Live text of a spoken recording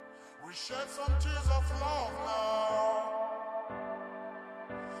We shed some tears of love now,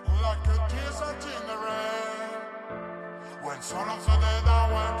 like a desert in the rain. When some of the dead are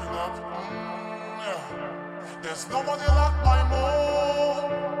waking up, yeah. There's nobody like my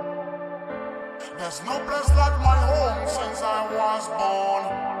moon. There's no place like my home since I was born.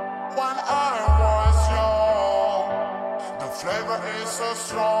 When I was young, the flavor is so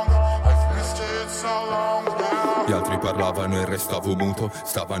strong. I've missed it so long now. Gli altri parlavano e restavo muto.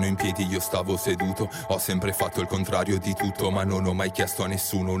 Stavano in piedi, io stavo seduto. Ho sempre fatto il contrario di tutto, ma non ho mai chiesto a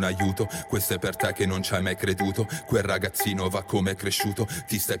nessuno un aiuto. Questo è per te che non ci hai mai creduto. Quel ragazzino va come è cresciuto.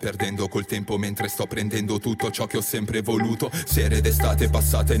 Ti stai perdendo col tempo mentre sto prendendo tutto ciò che ho sempre voluto. Sere d'estate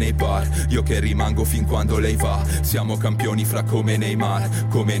passate nei bar, io che rimango fin quando lei va. Siamo campioni fra come Neymar,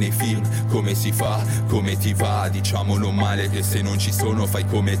 come nei film, come si fa, come ti va. Diciamo non male che se non ci sono fai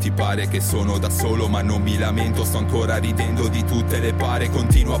come ti pare. Che sono da solo ma non mi lamento, sto ancora ridendo di tutte le pare.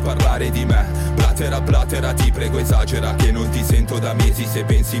 Continuo a parlare di me, platera, ti prego esagera che non ti sento da mesi. Se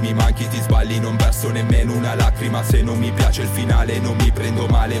pensi mi manchi ti sbagli, non verso nemmeno una lacrima. Se non mi piace il finale non mi prendo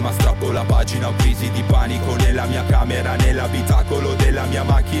male, ma strappo la pagina. Ho crisi di panico nella mia camera, nell'abitacolo della mia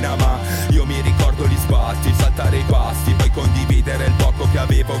macchina. Ma io mi ricordo gli sbatti, saltare i pasti, poi condividere il poco che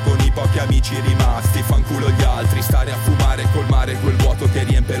avevo con i pochi amici rimasti. Fanculo gli altri, stare a fumare, colmare quel vuoto che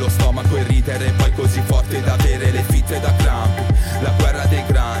riempie lo stomaco e ridere poi così forte da avere le fitte da crampi. La guerra dei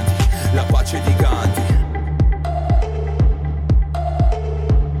grandi, la pace di Gandhi.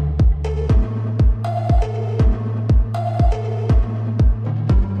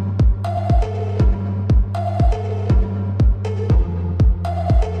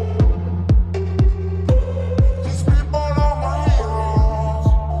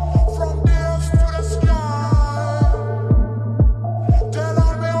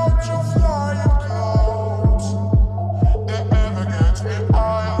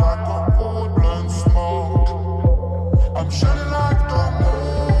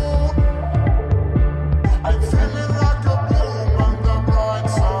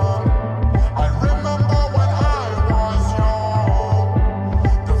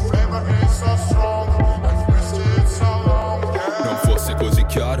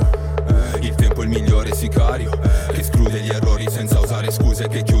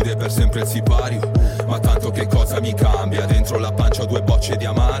 Che chiude per sempre il sipario. Ma tanto che cosa mi cambia? Dentro la pancia 2 bocce di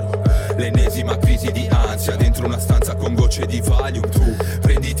amaro. L'ennesima crisi di ansia dentro una stanza con gocce di Valium. Tu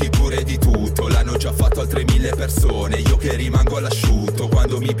prenditi pure di tutto, l'hanno già fatto altre 1000 persone. Io che rimango all'asciutto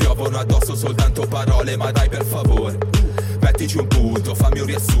quando mi piovono addosso soltanto parole. Ma dai per favore, mettici un punto, fammi un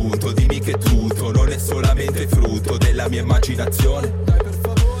riassunto. Dimmi che tutto non è solamente frutto della mia immaginazione. Dai per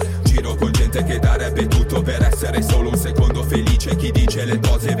favore. Giro con gente che darebbe tutto per essere solo un secondo felice. Chi dice le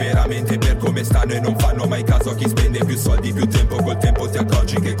cose veramente per come stanno e non fanno mai caso a chi spende più soldi, più tempo. Col tempo ti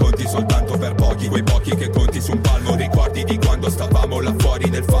accorgi che conti soltanto per pochi. Quei pochi che conti su un palmo. Ricordi di quando stavamo là fuori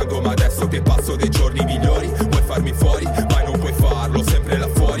nel fango. Ma adesso che passo dei giorni migliori vuoi farmi fuori, ma non puoi farlo. Sempre là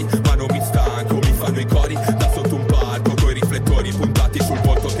fuori ma non mi stanco. Mi fanno i cori da sotto un palco, coi riflettori puntati sul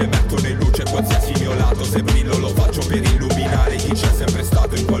volto che mettono in luce qualsiasi mio lato. Se brillo lo faccio per illuminare chi c'è sempre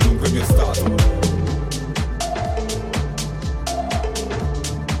stato in qualunque mio stato.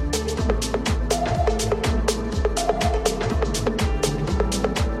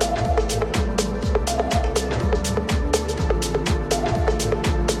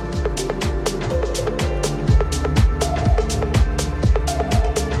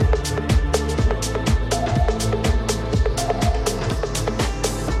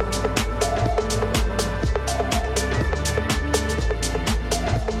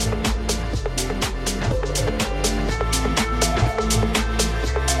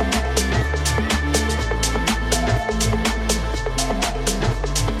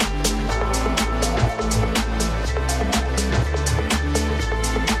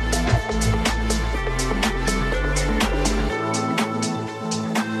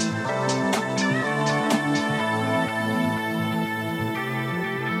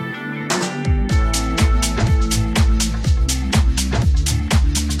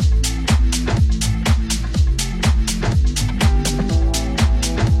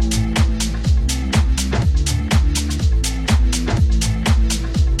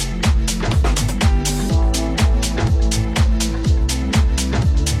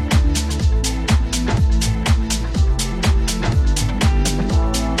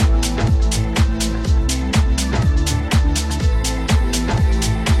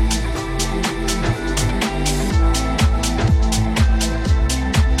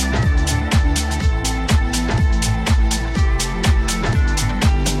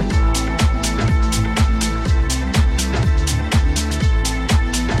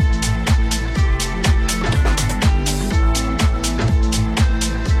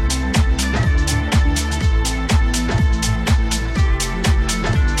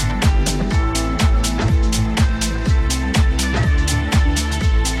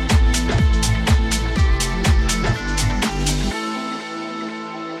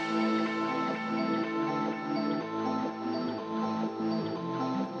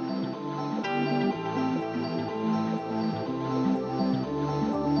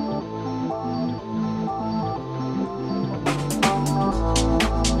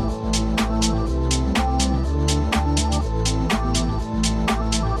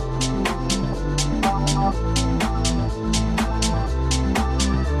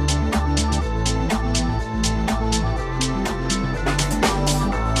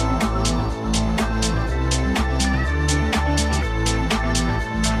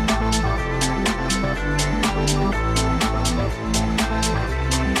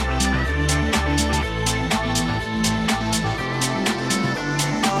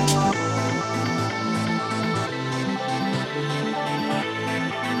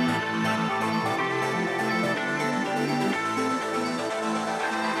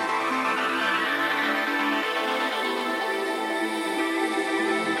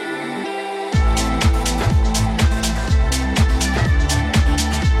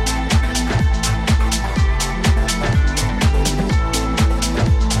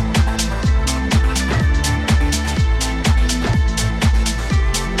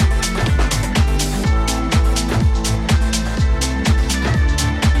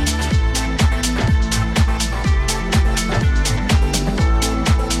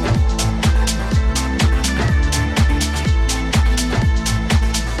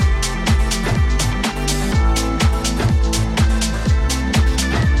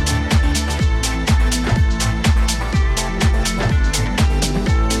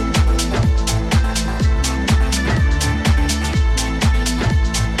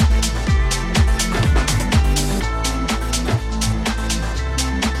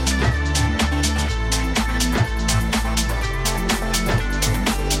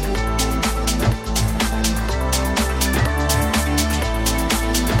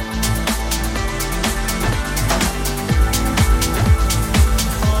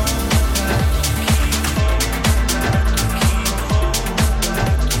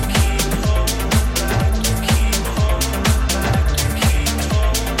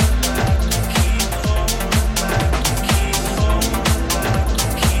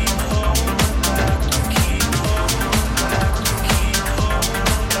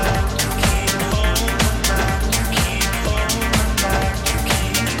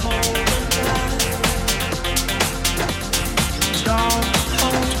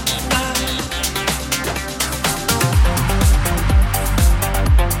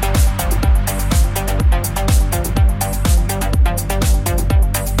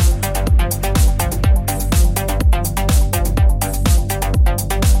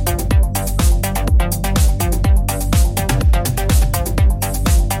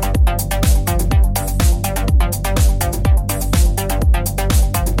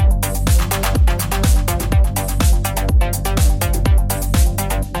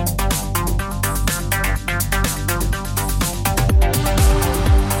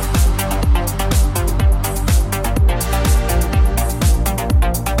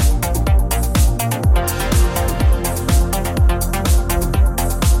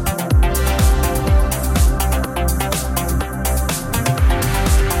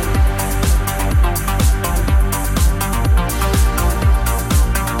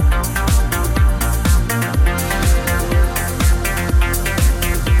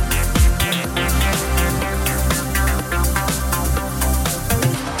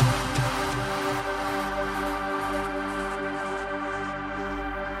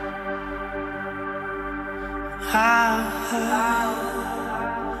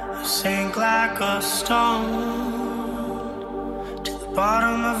 I sink like a stone to the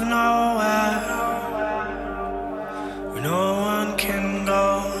bottom of nowhere, where no one can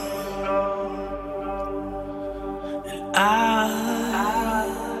go. And I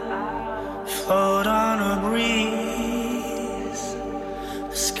float on a breeze,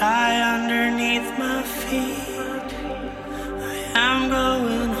 the sky underneath my feet. I am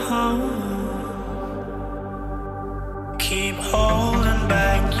going home. Keep holding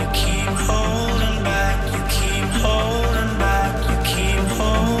back, you keep holding back, you keep holding back, you keep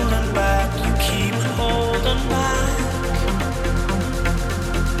holding back, you keep holding back.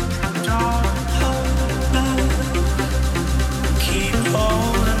 Don't hold back. Keep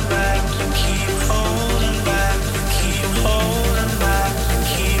holding back, you keep holding back, you keep holding back, you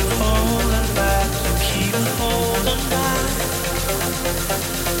keep holding back, you keep holding back.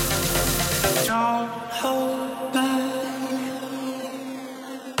 Don't hold back.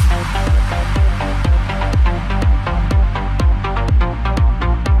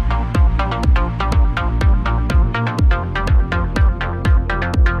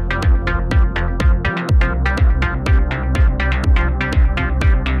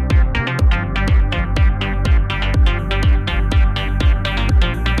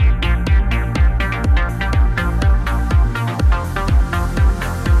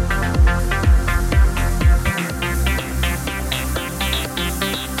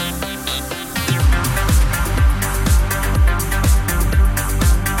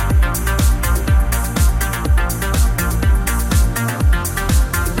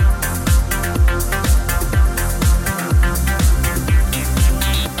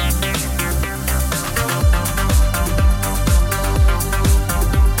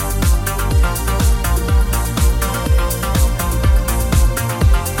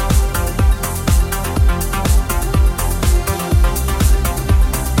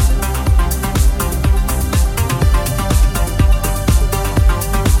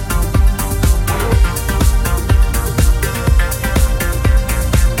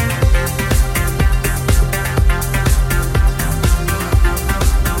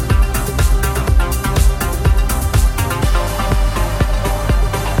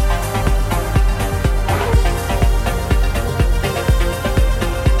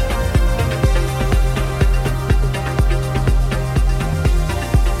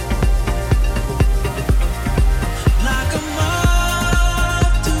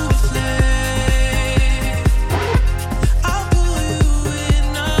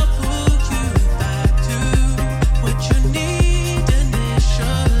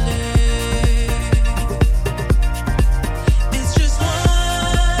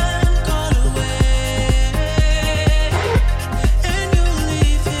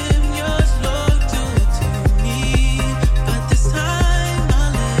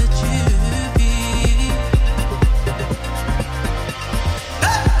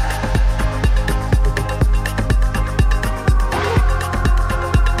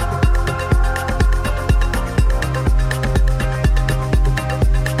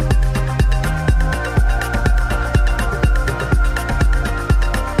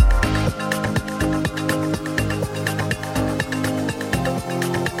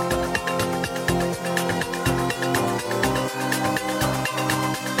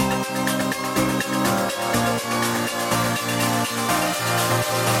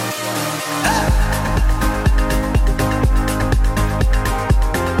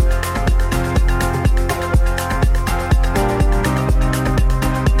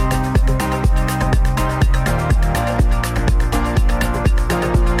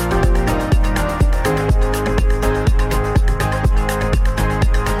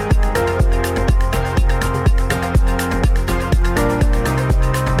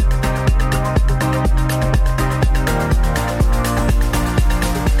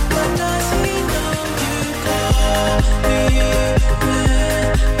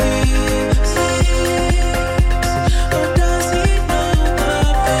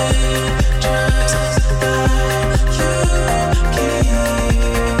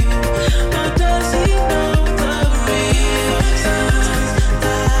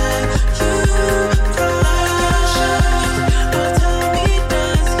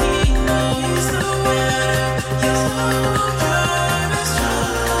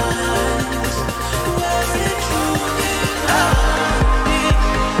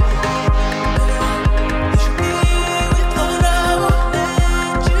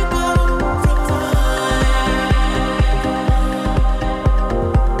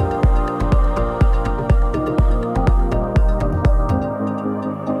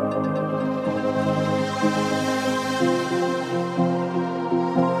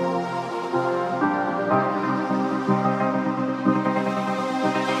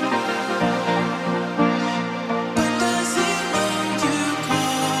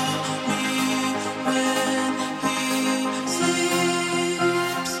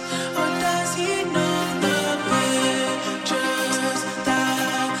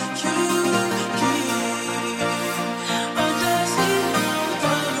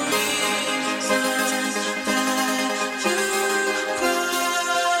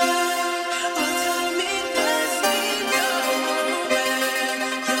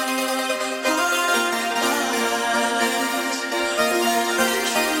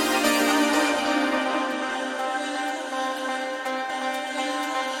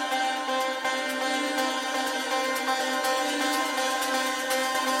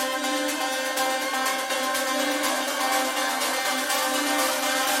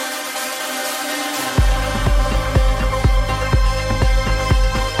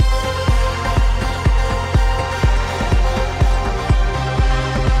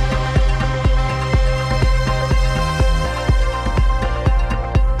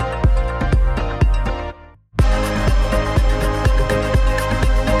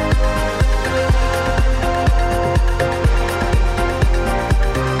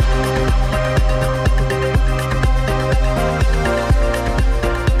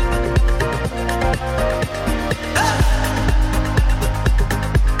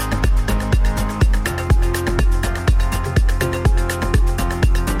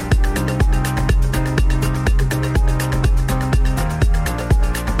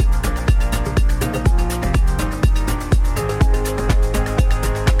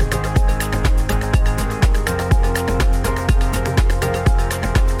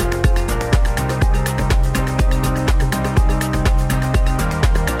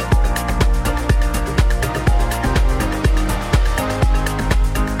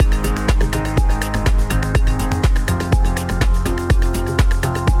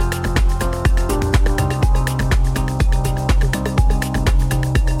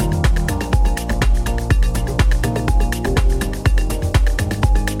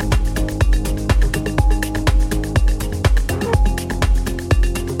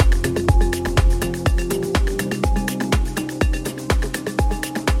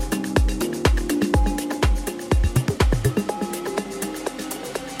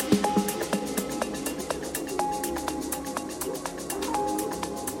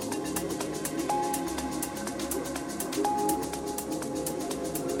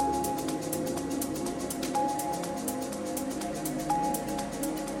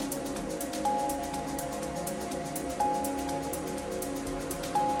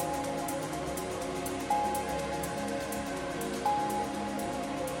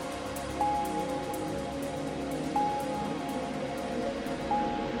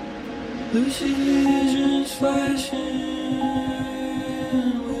 Lucid visions flashing,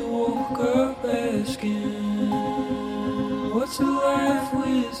 we woke up asking, what's a life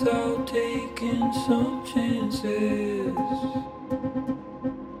without taking some chances?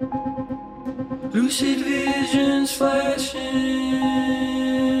 Lucid visions flashing,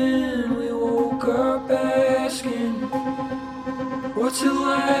 we woke up asking, what's a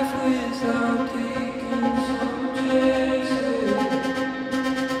life without taking some chances?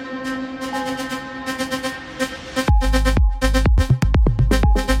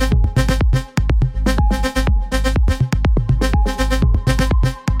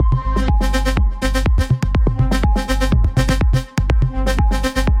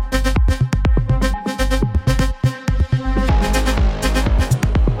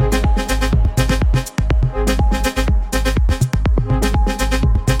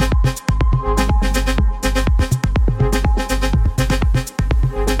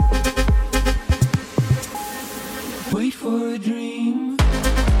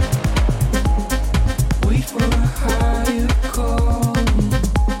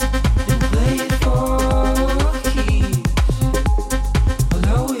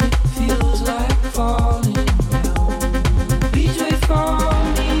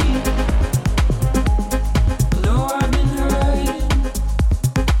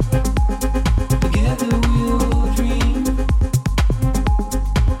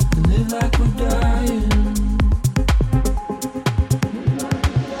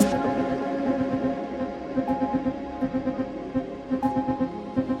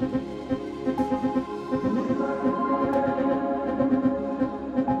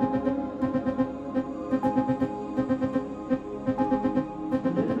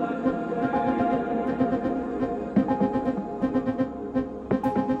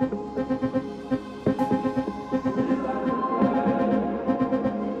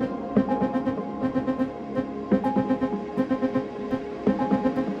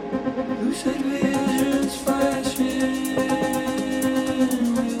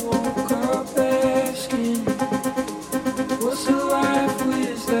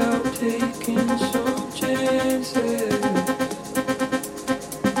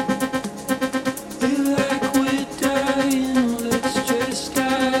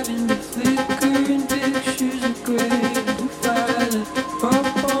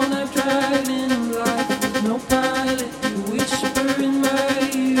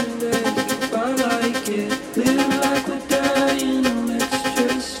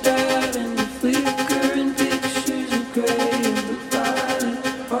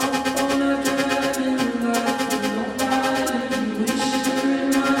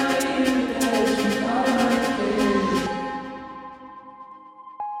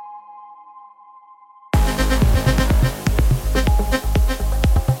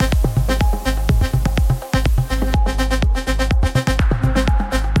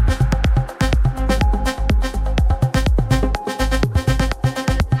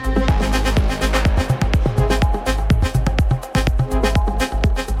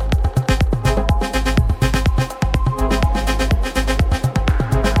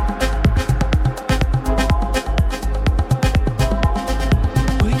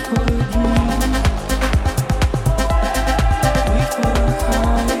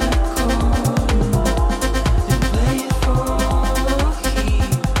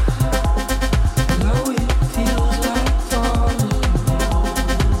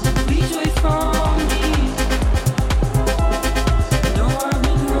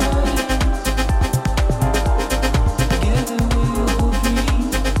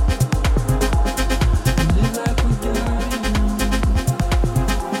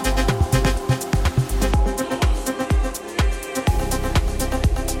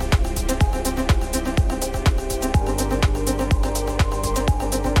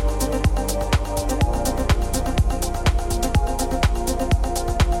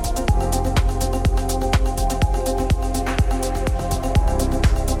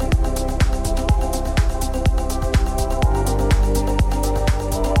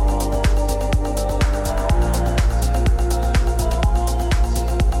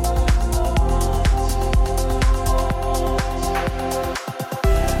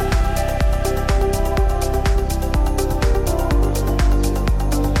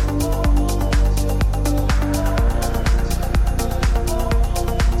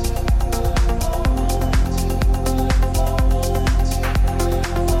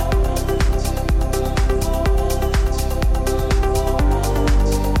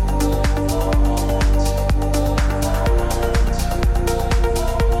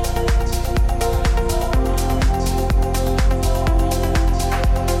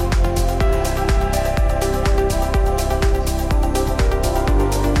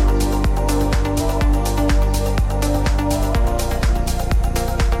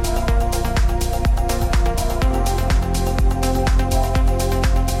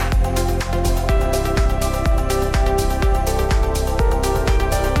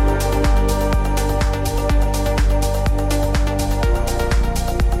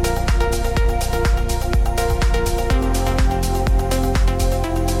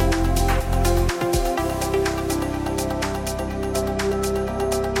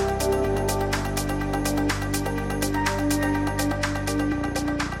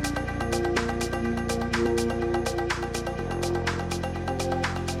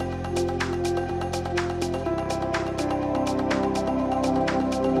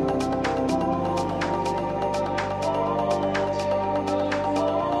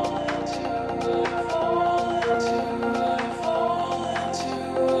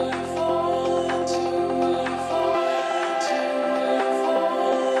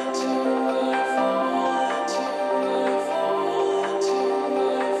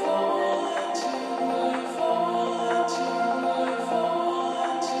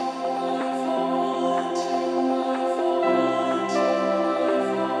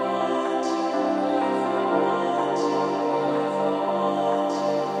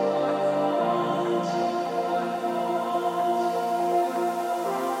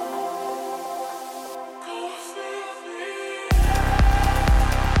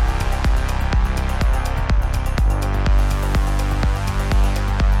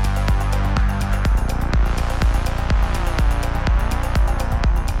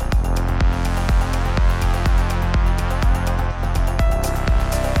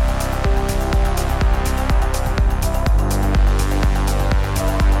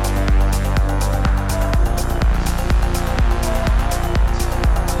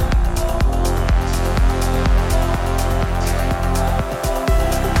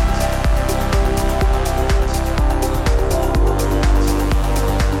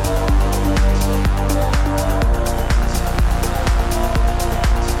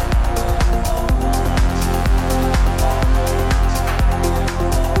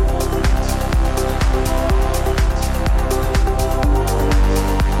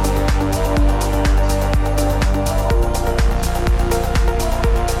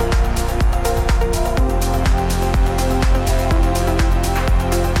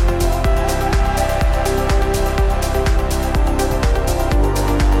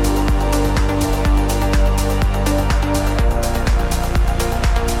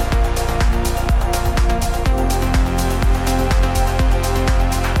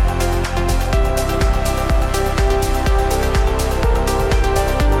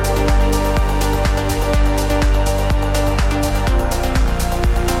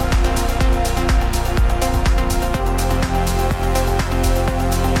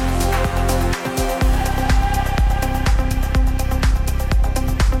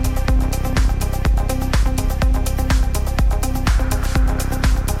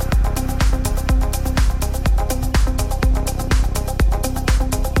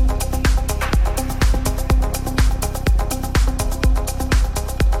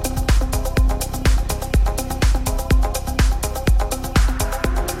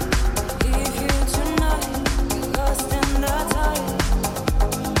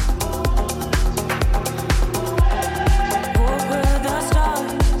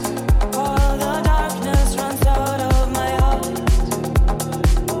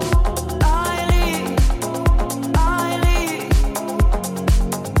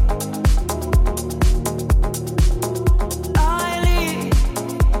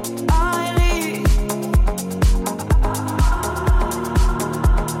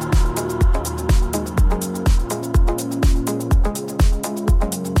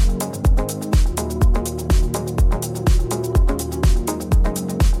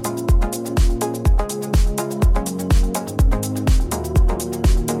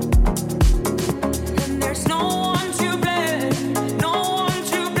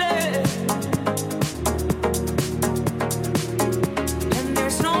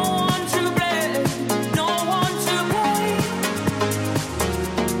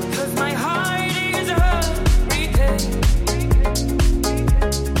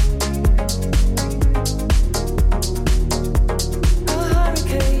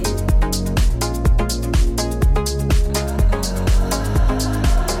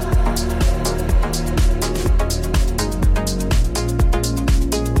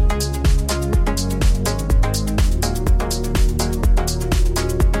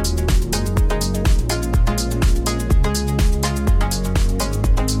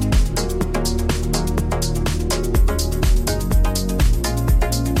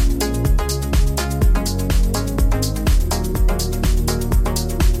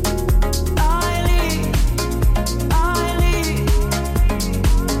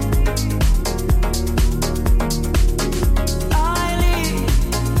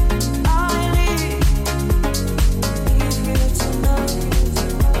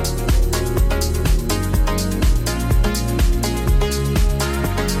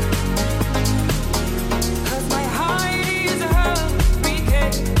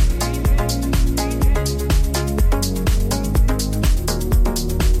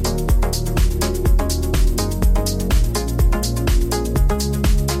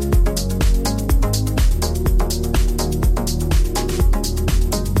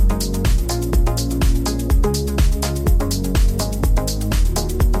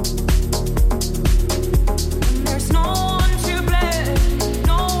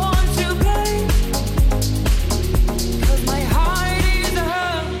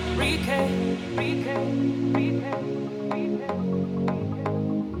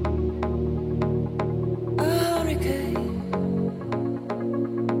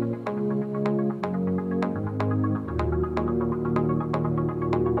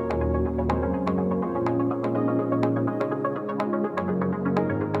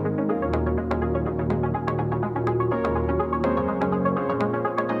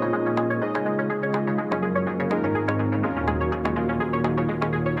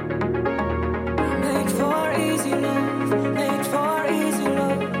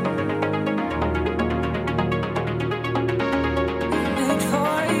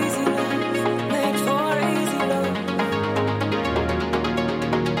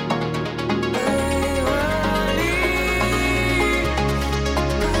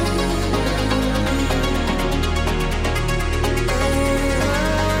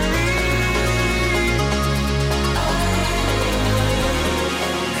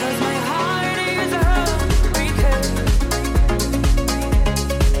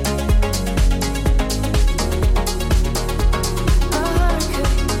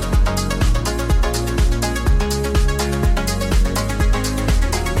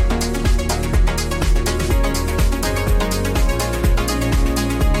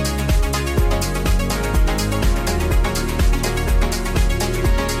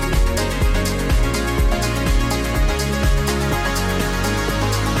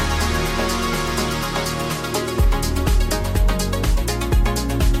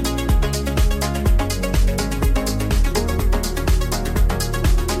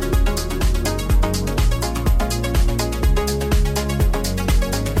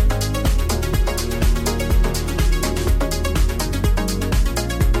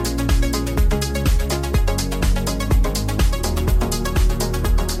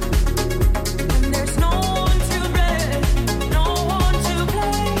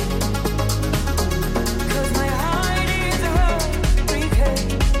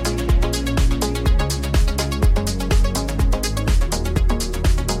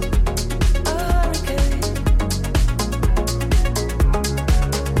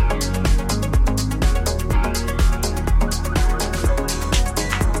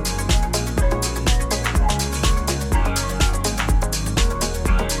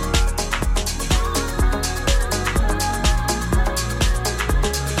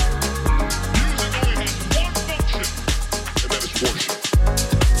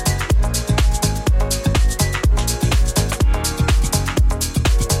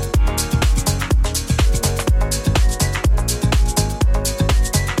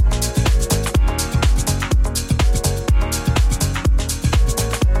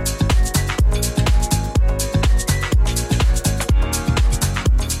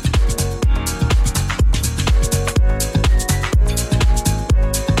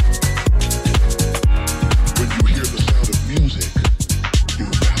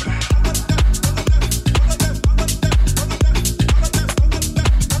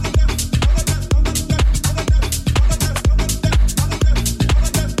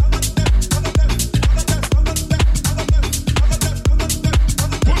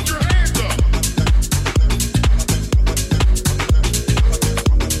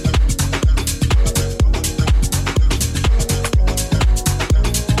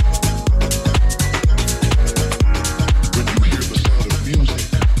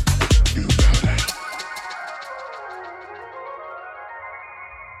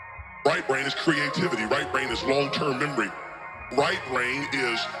 Right brain is creativity. Right brain is long-term memory. Right brain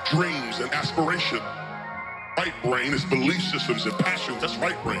is dreams and aspiration. Right brain is belief systems and passions. That's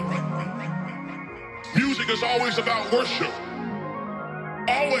right brain. Music is always about worship.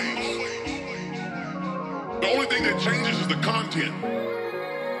 Always. The only thing that changes is the content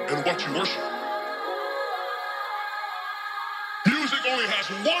and what you worship. Music only has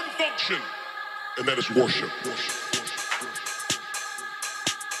one function, and that is worship.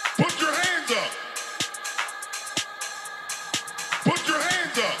 Put your hands up. Put your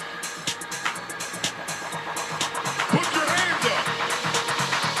hands up. Put your hands up.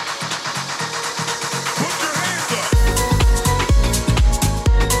 Put your hands up.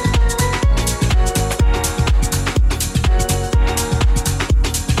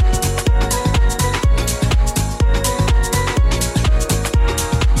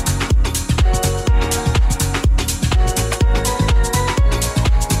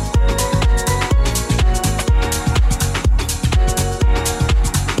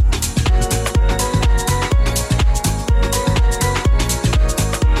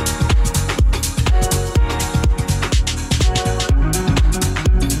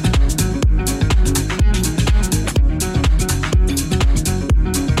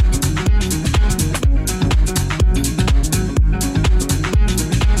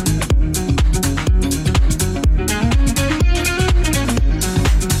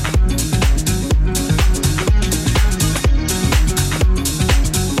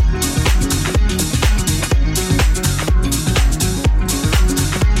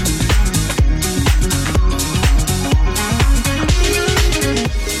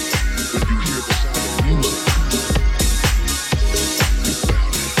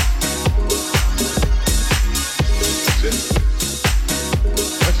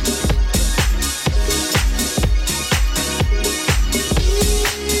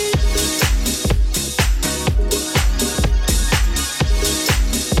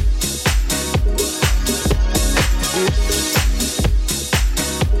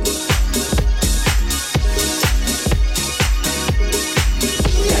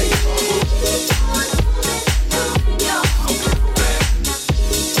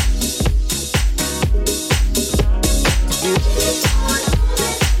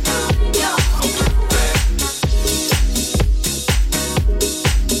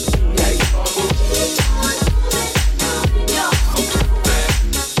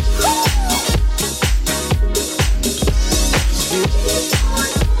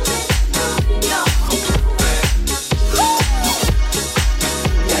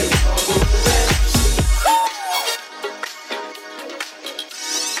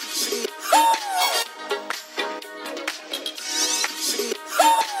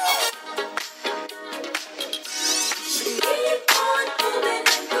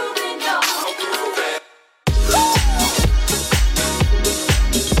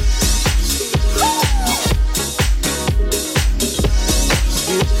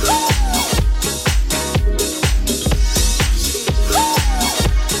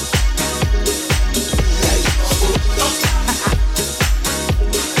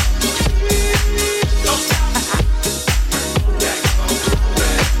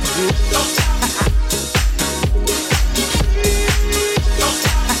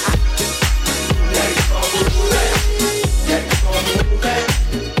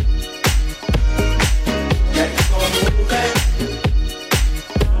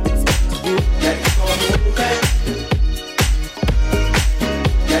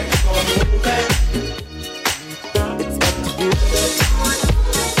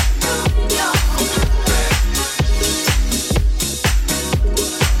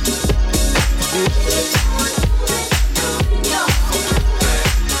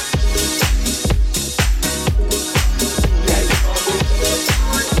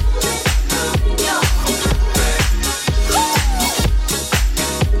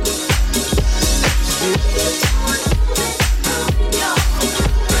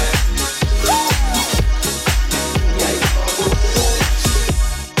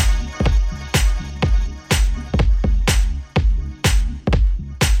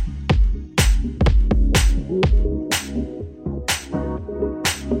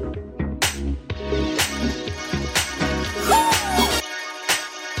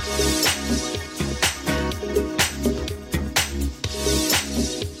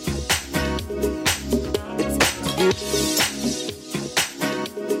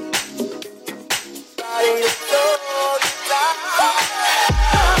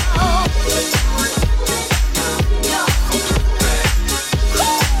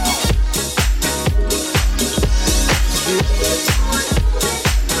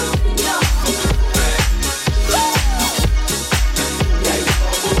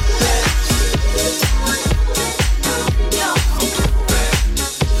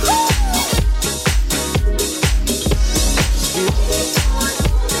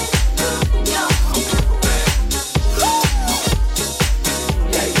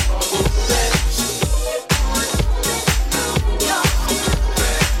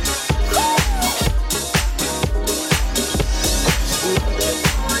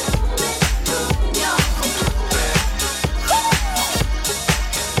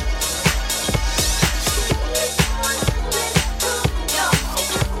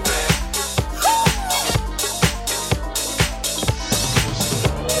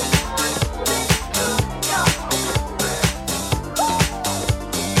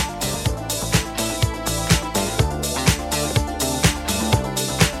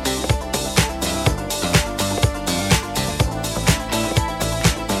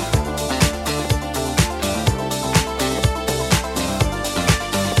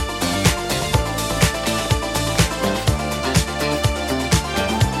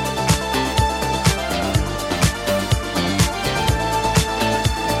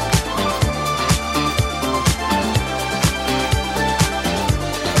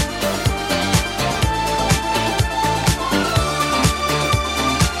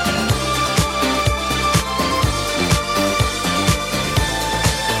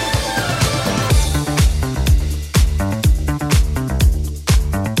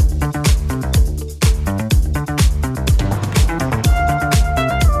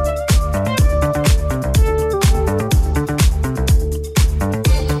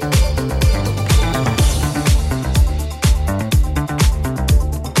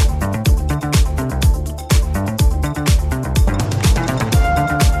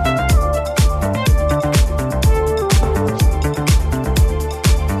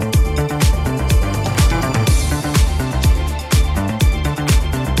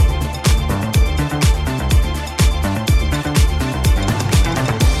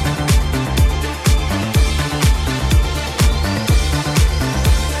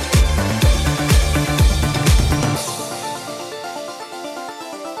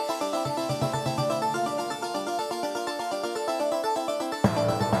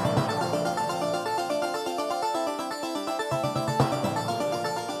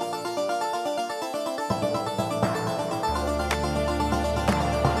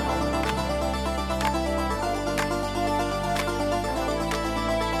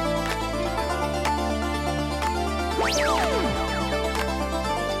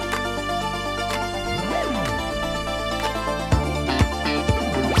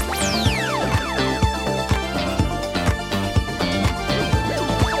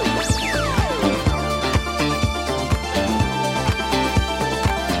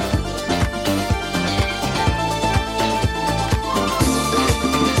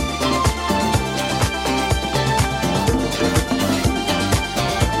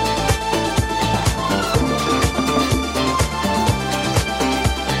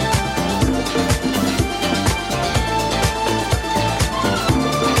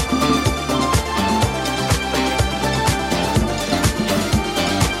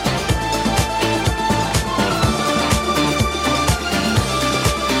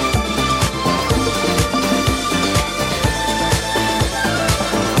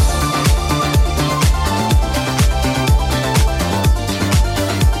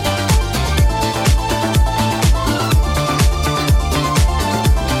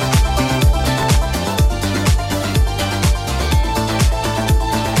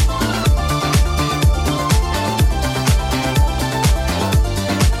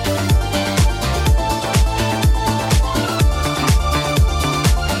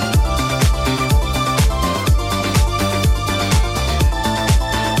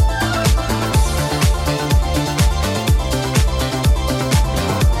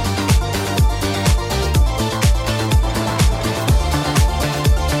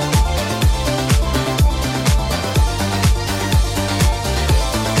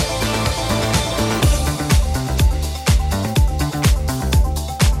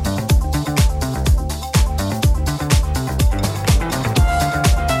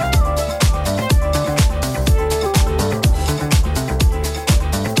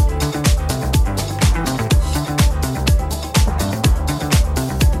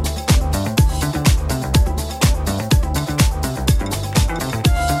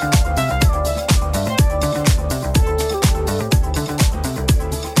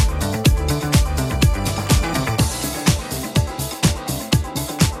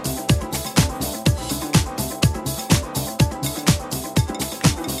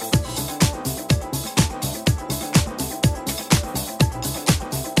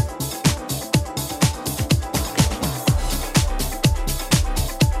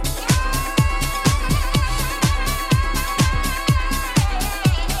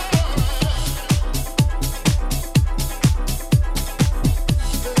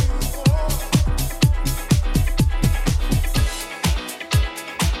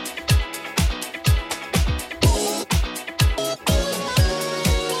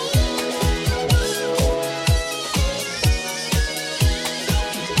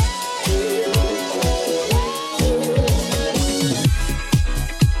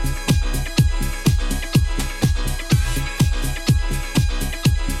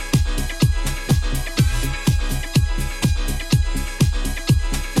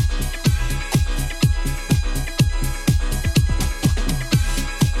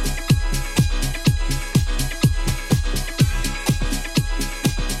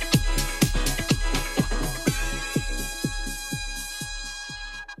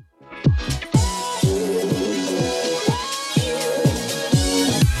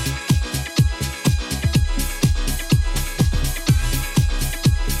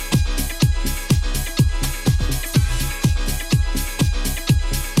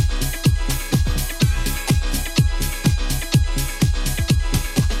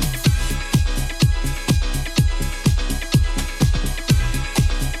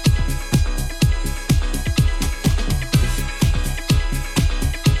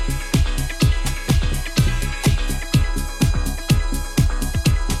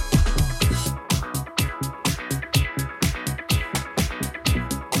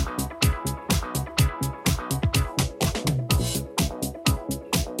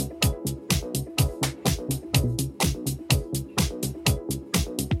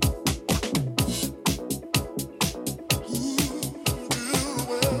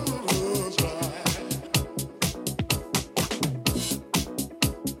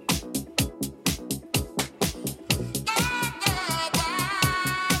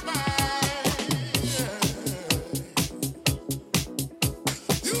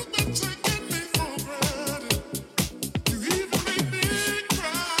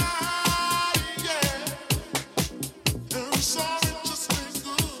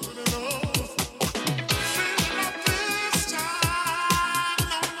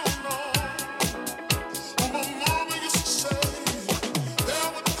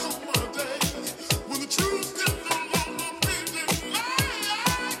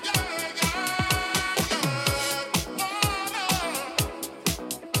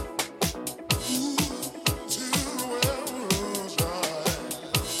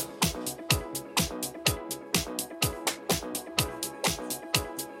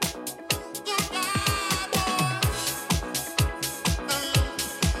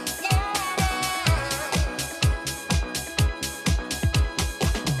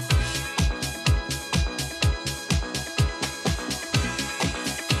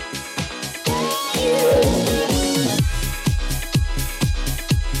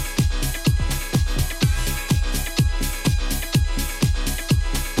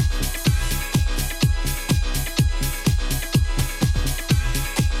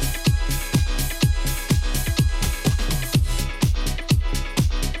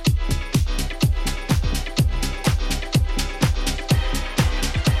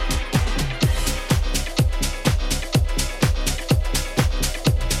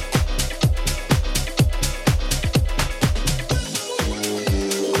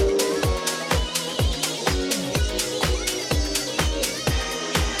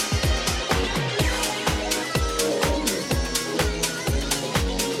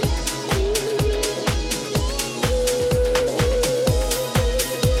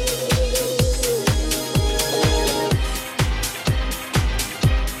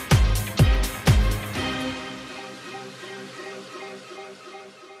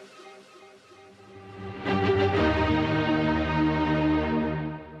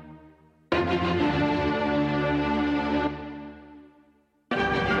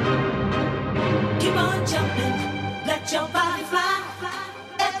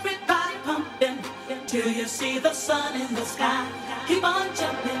 you see the sun in the sky? Keep on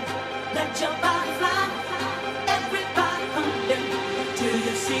jumping, let your body fly. Everybody pumping, till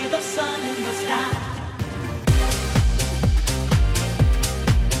you see the sun in the sky.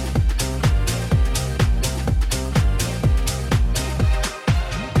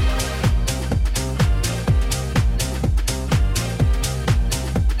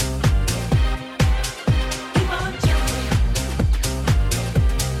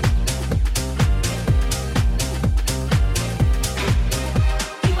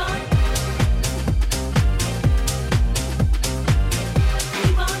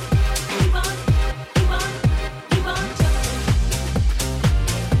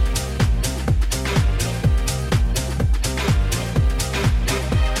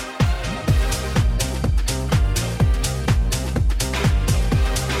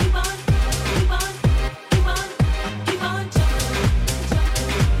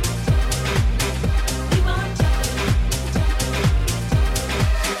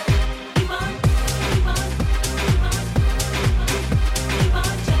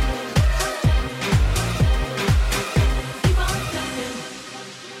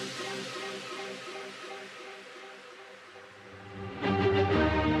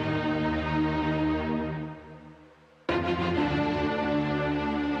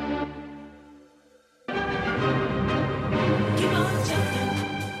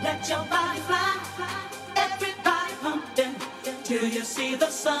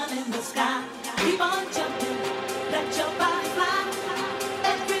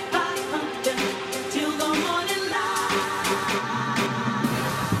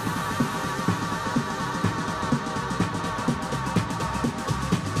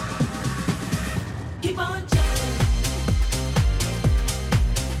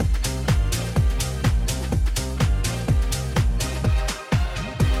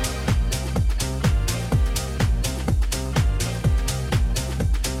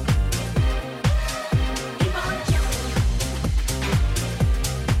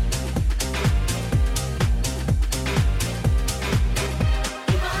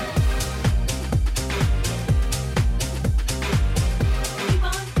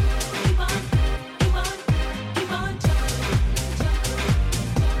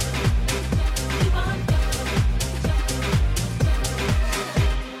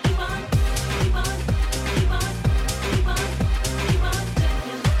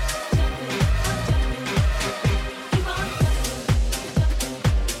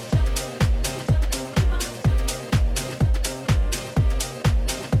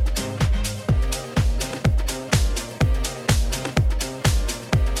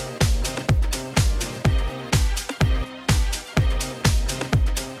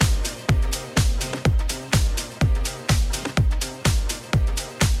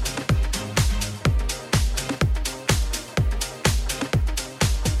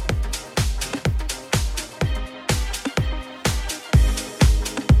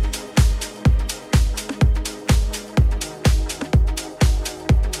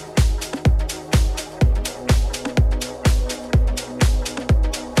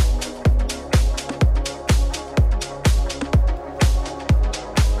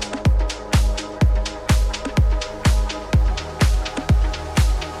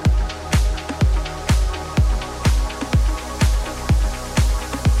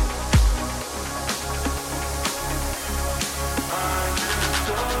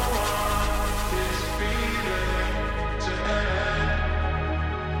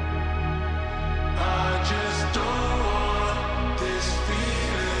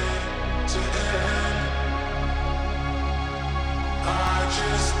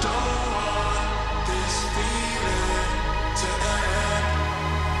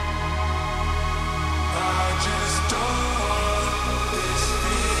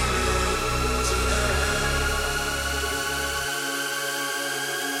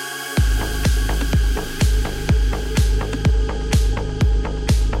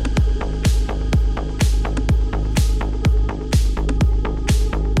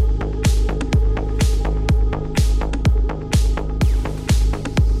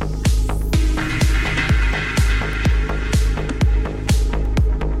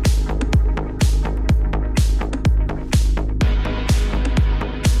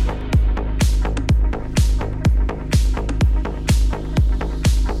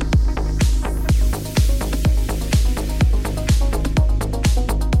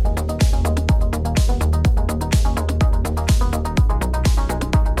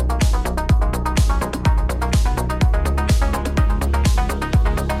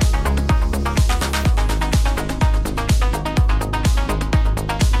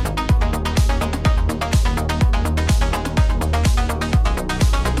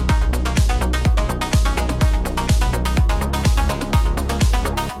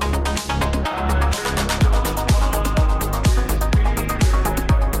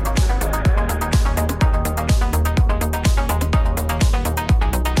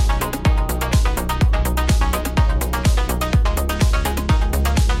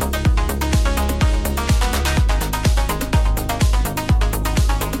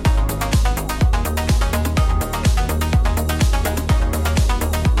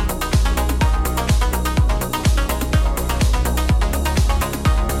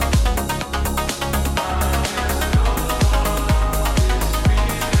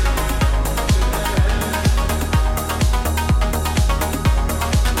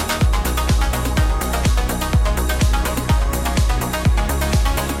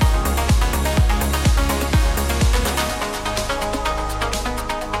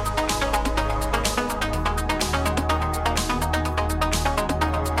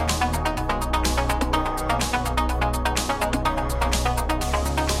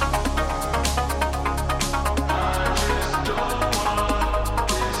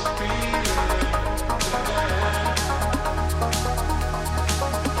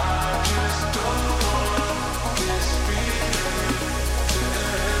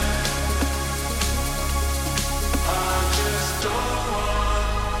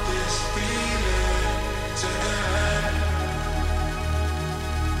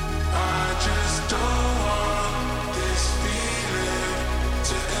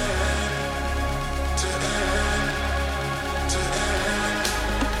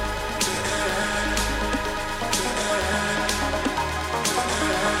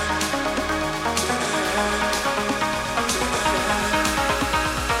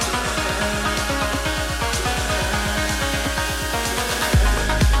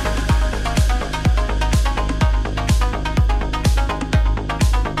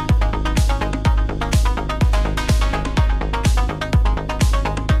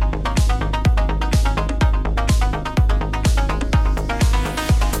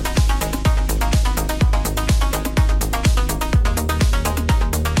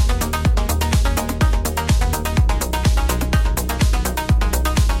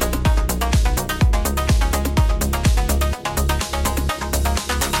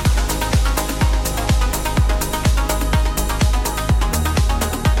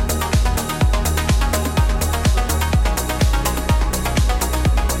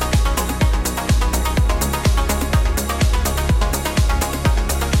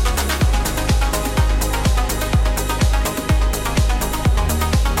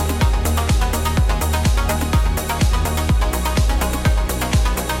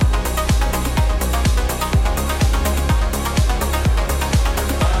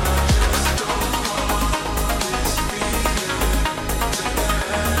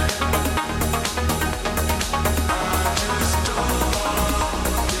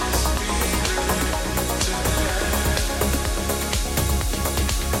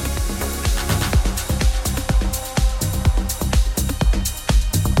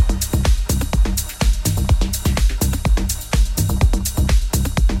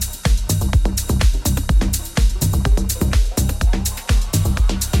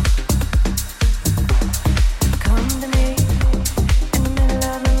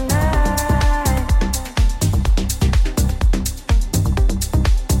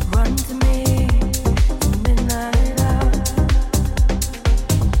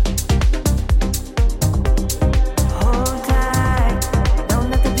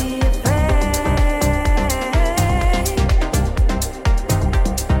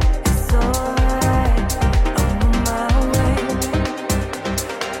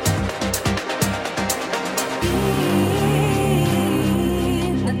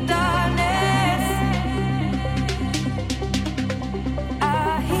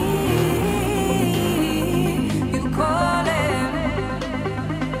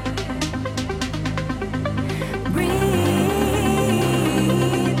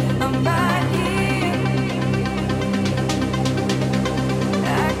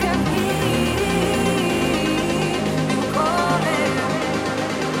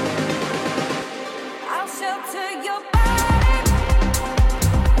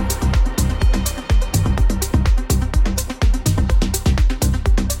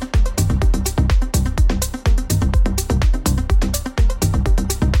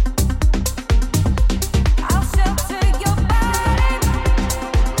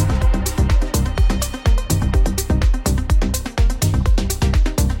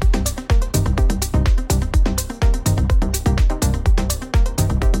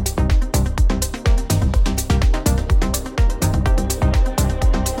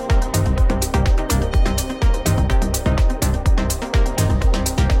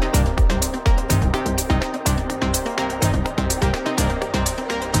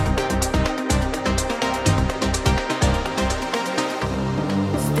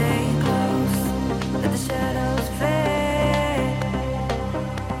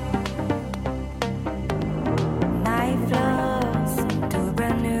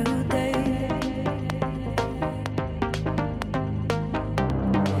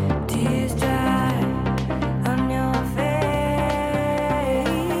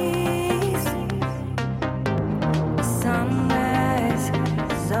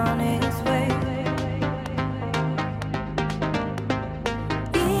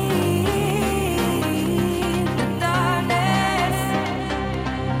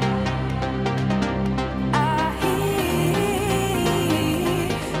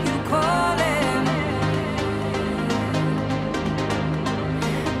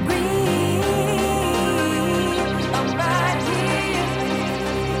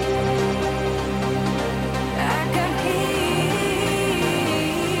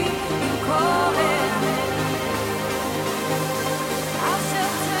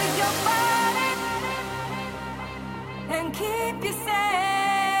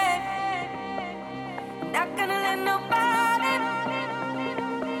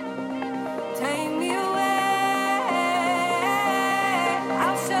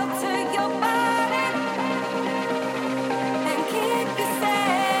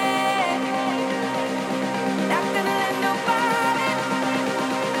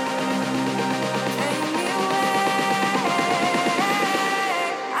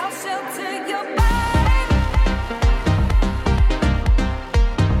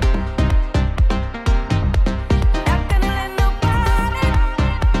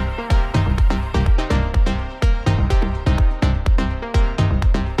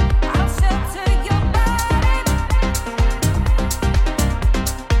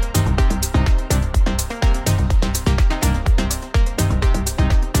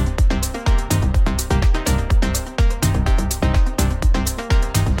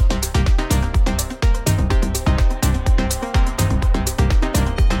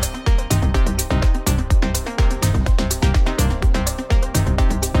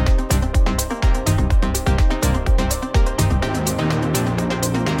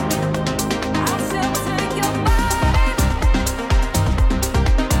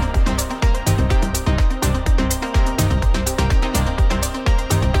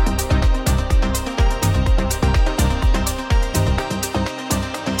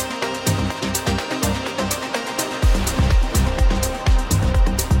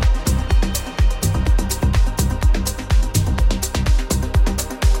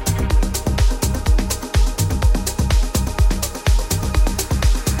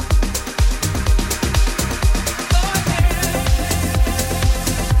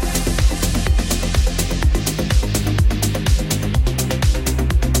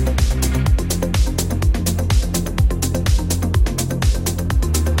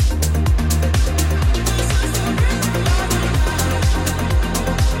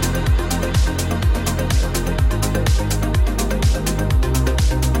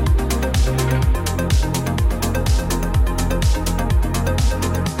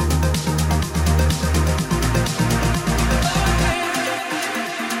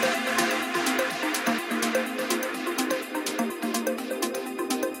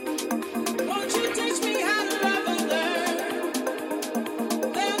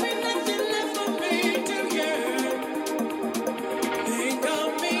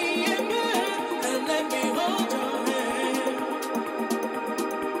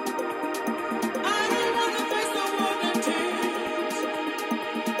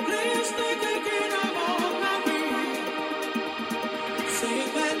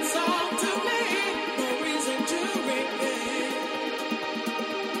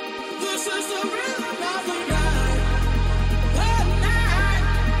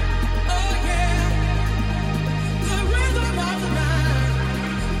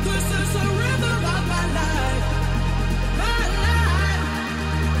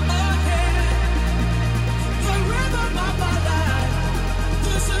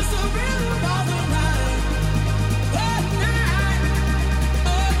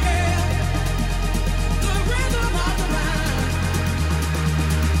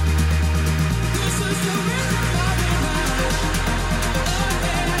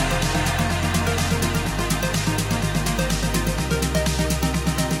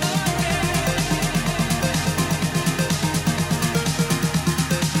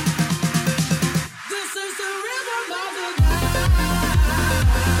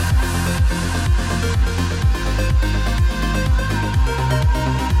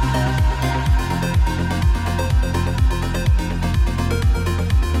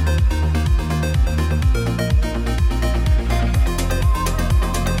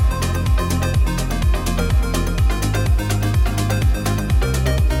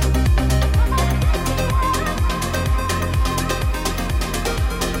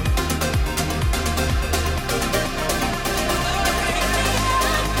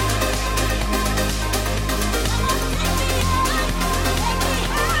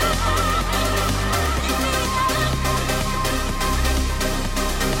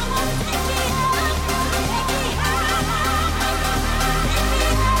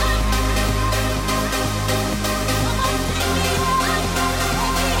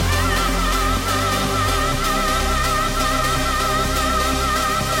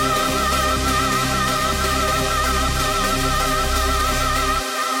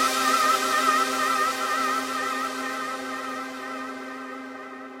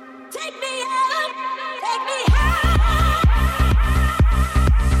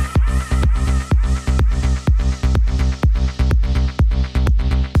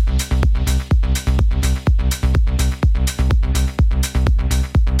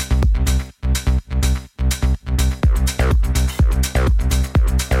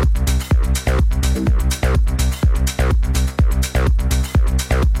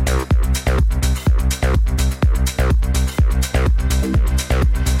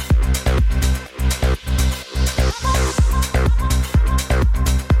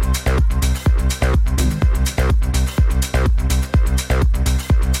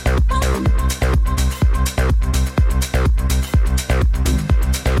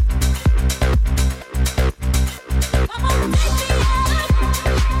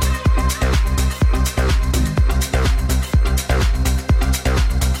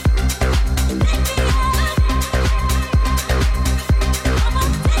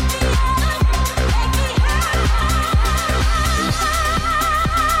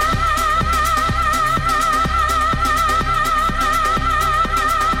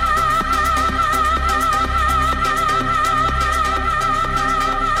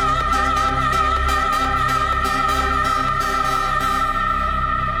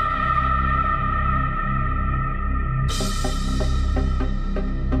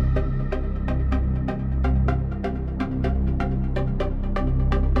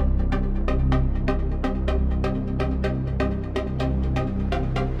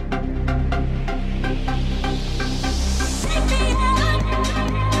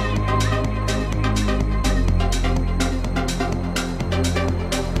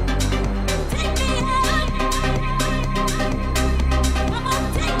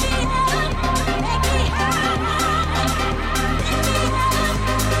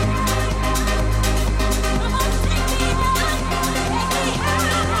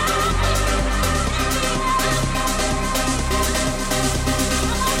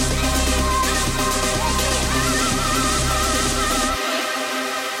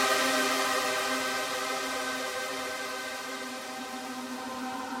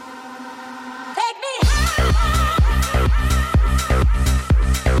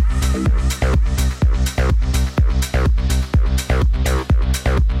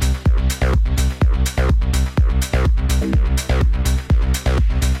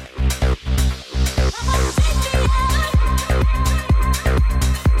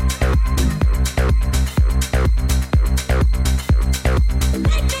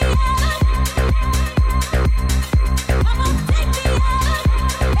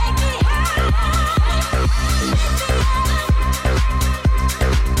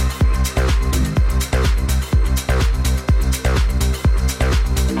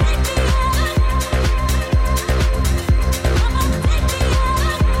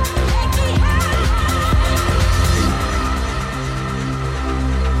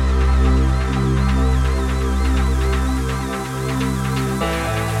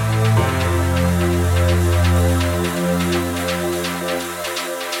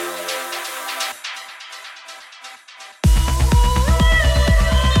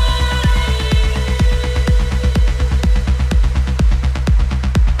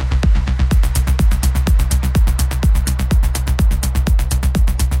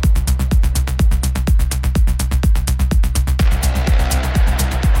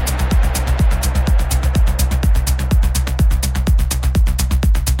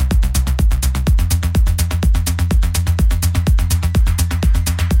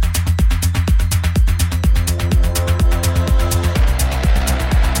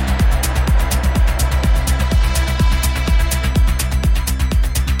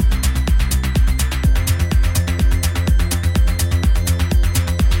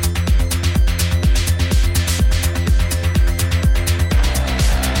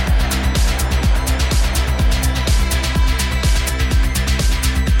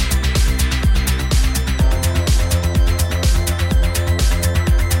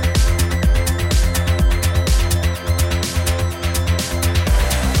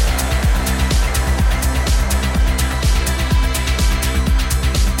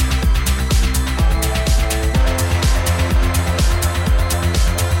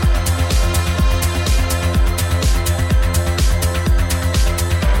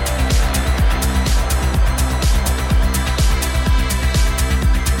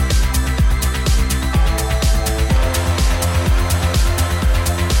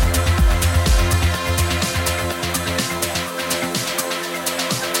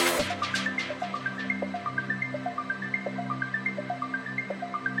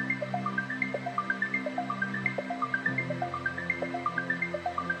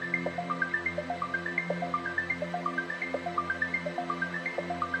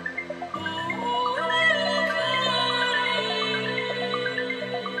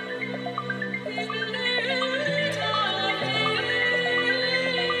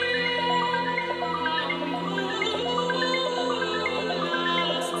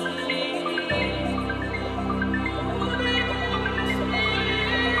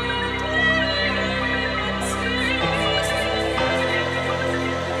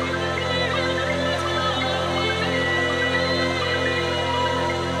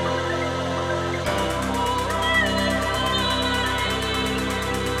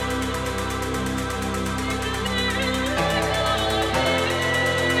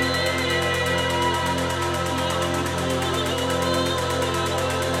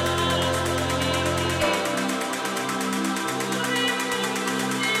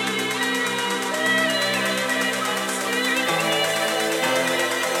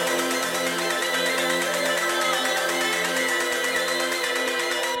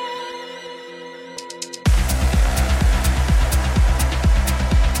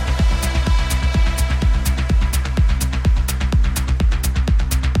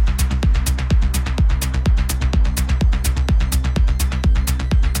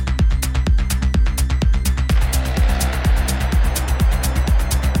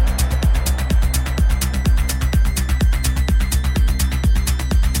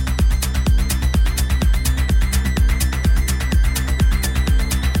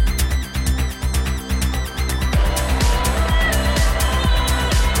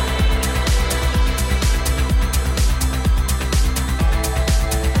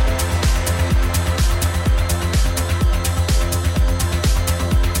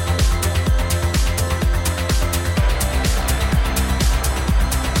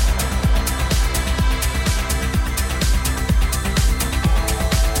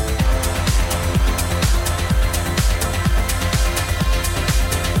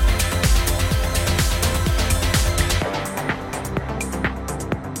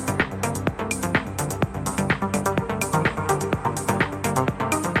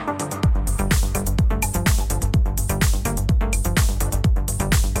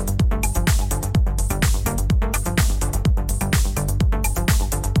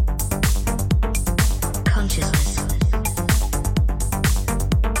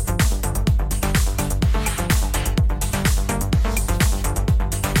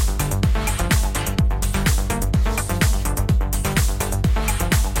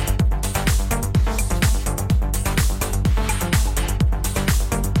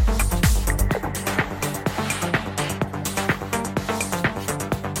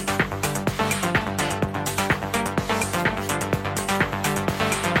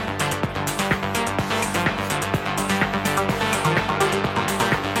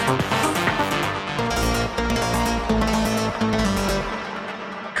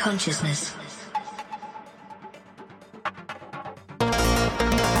 consciousness.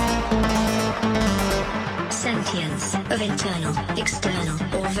 Sentience of internal, external,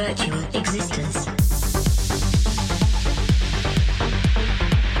 or virtual existence.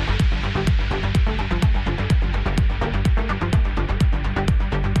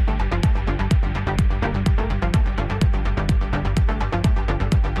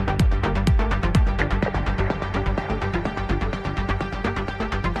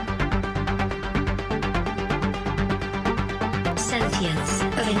 Sentience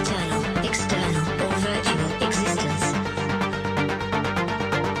of internal, external, or virtual existence.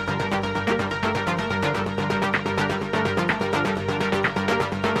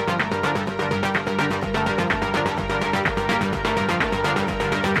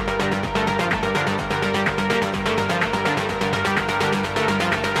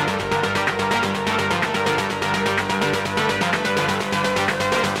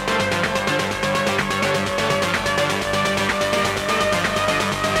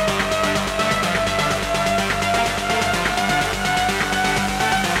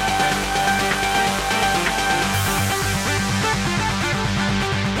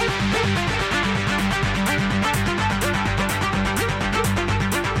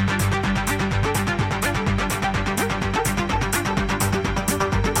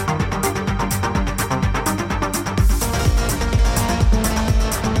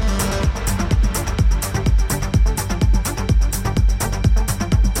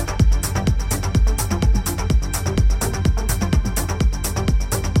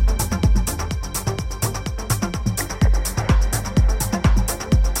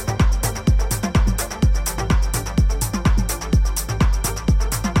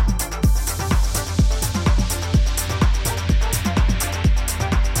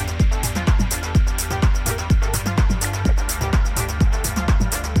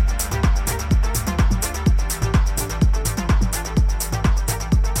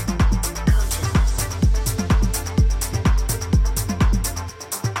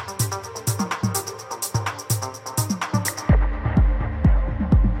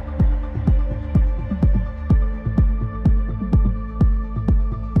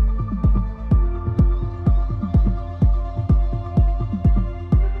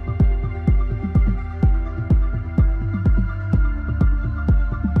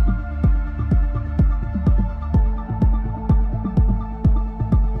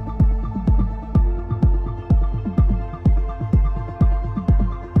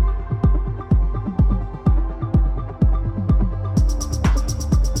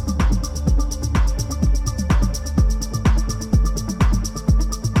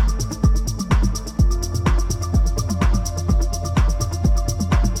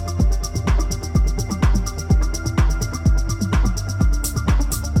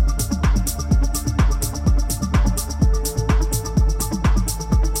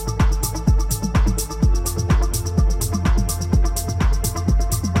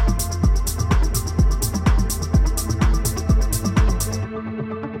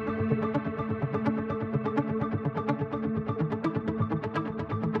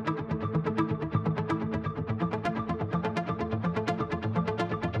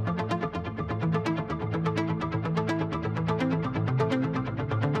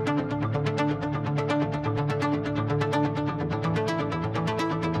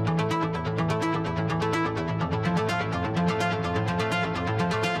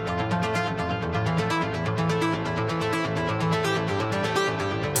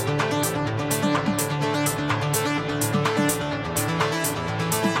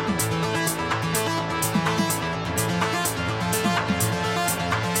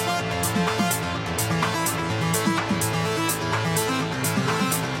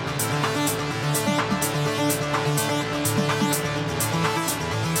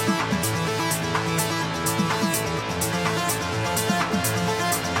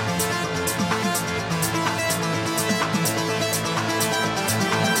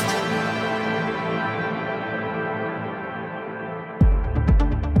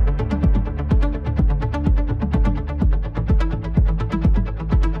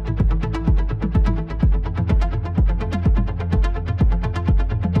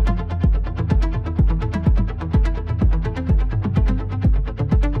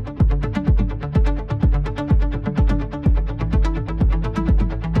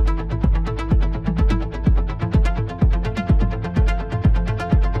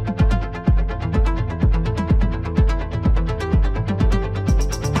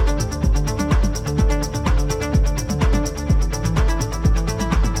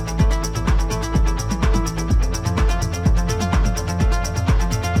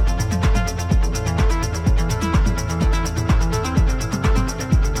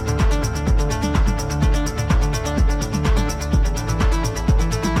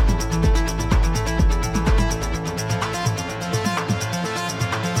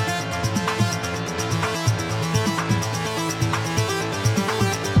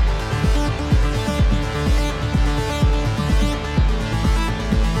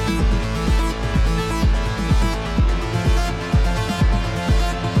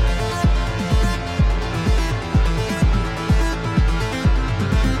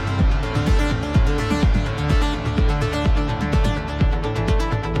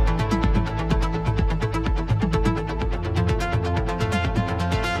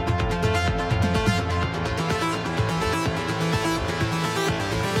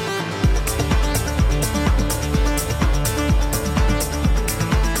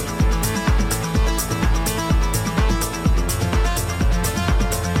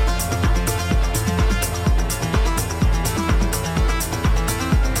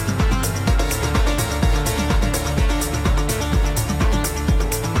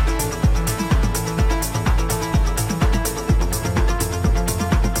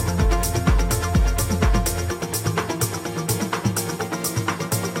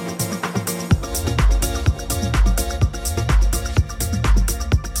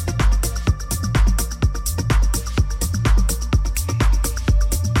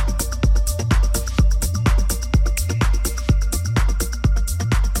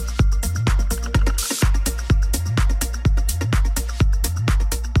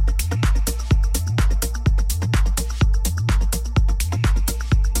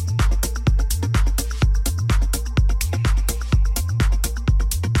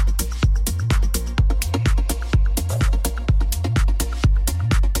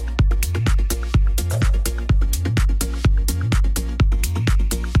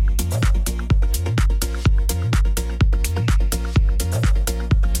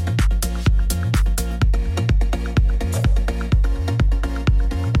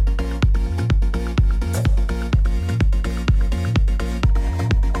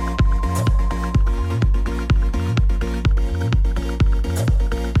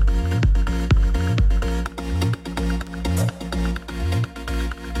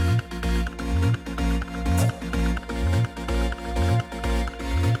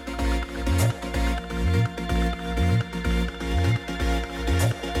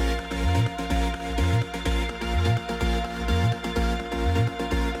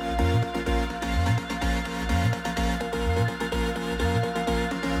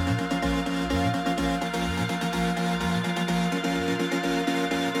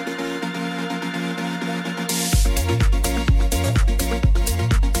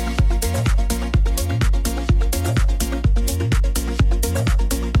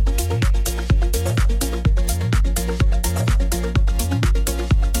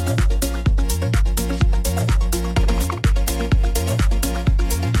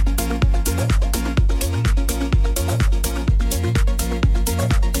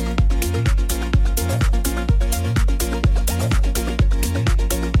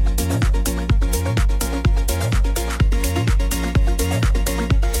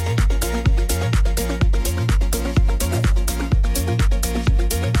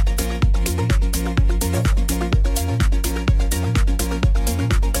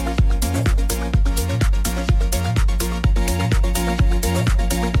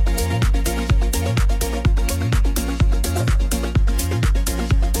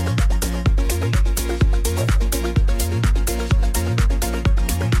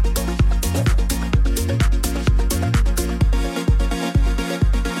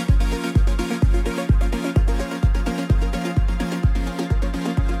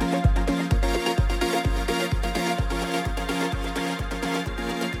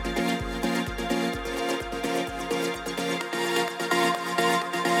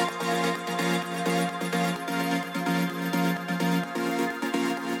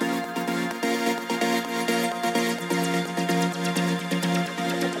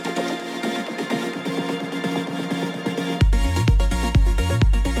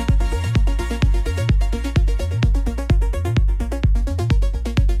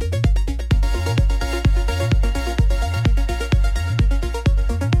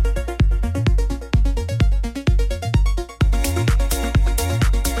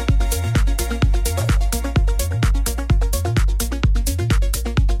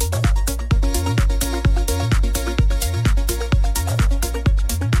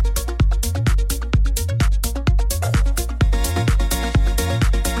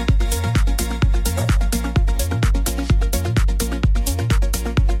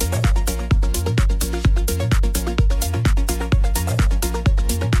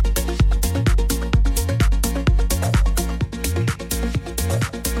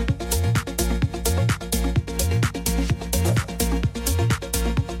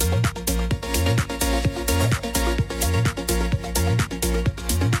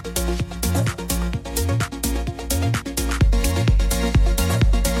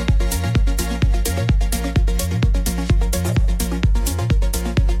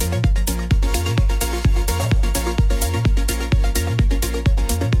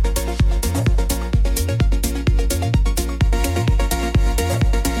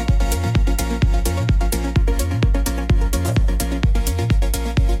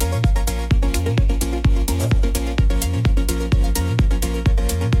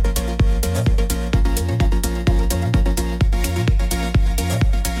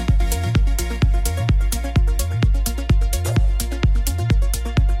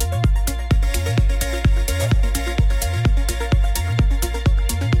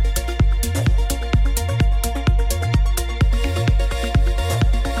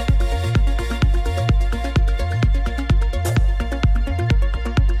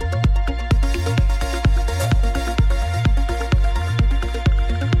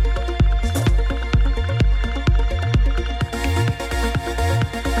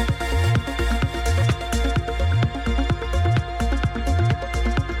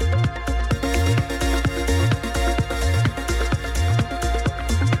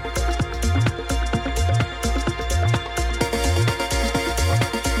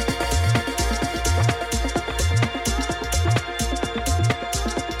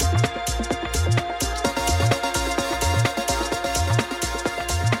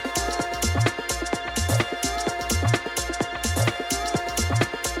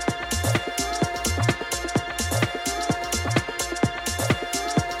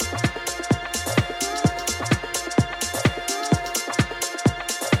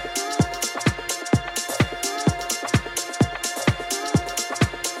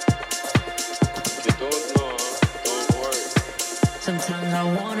 Sometimes I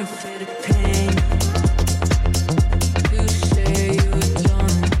wanna feel the pain. You say you're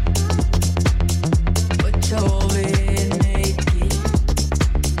done, but you're over here naked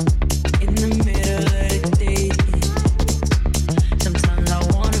in the middle of the day. Sometimes I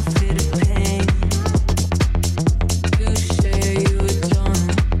wanna feel the pain. You say you're done,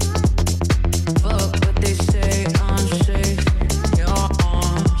 fuck what they say, I'm safe in your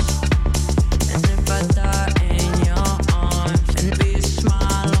arms. And if I die in your arms, and be a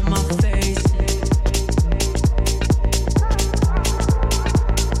smile on my face,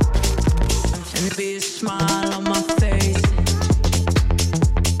 and be a smile on my face.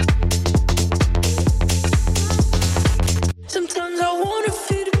 Sometimes I wanna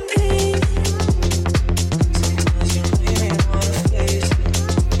feel the pain. Sometimes you make me wanna face it,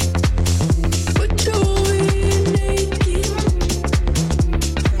 but you're over here naked.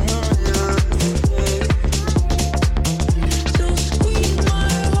 So squeeze my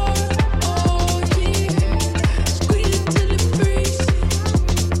heart, oh yeah, squeeze it till it breaks.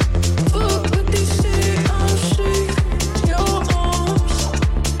 Fuck what they say, I'm safe in your arms.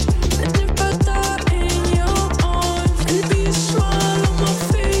 And if I die in your arms, and be a smile on my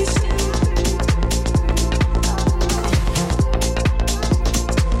face,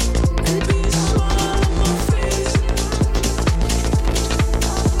 and be a smile on my face,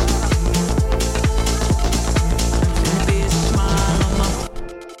 and be a smile on my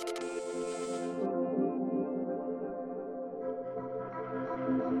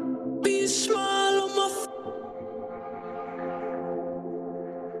be a smile on my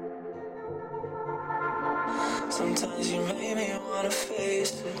Sometimes you make me wanna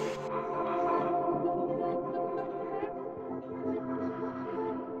face it.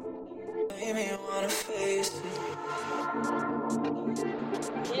 Make me wanna face it.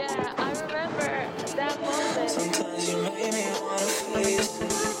 Yeah, I remember that moment. Sometimes you make me wanna face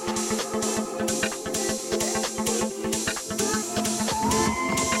it.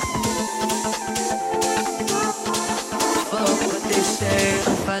 Fuck what they say,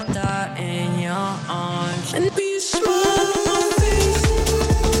 if I die in your arms, and be a smile on my face.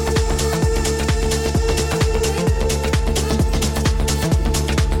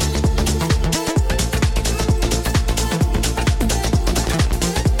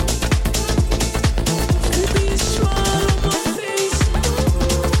 And be a smile on my face.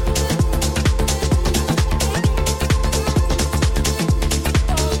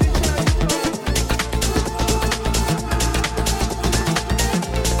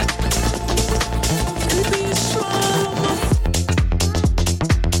 And be a smile on my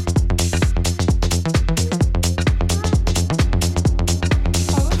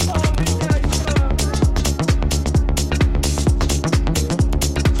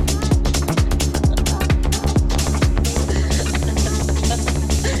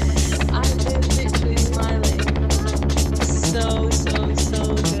I've been literally smiling. So good.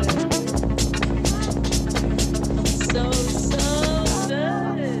 So good.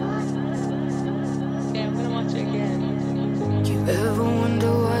 Yeah, I'm gonna watch it again. You ever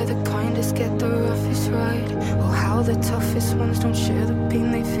wonder why the kindest get the roughest ride? Or how the toughest ones don't share the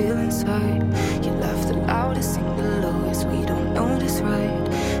pain they feel inside? You laugh the loudest, sing the lowest, we don't know this right.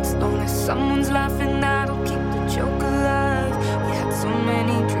 As long as someone's laughing, that'll keep the joke alive. We had so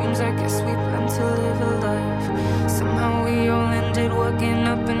many dreams, I guess we planned to live a life. Somehow we all ended waking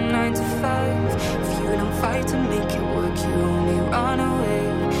up at 9 to 5. If you don't fight to make it work, you only run away.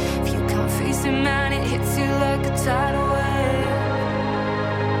 If you can't face it, man, it hits you like a tidal wave.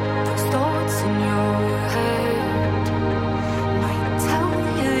 Those thoughts in your head might tell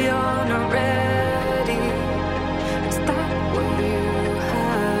you you're not ready. Is that what you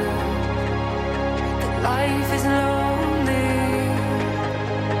have? That life is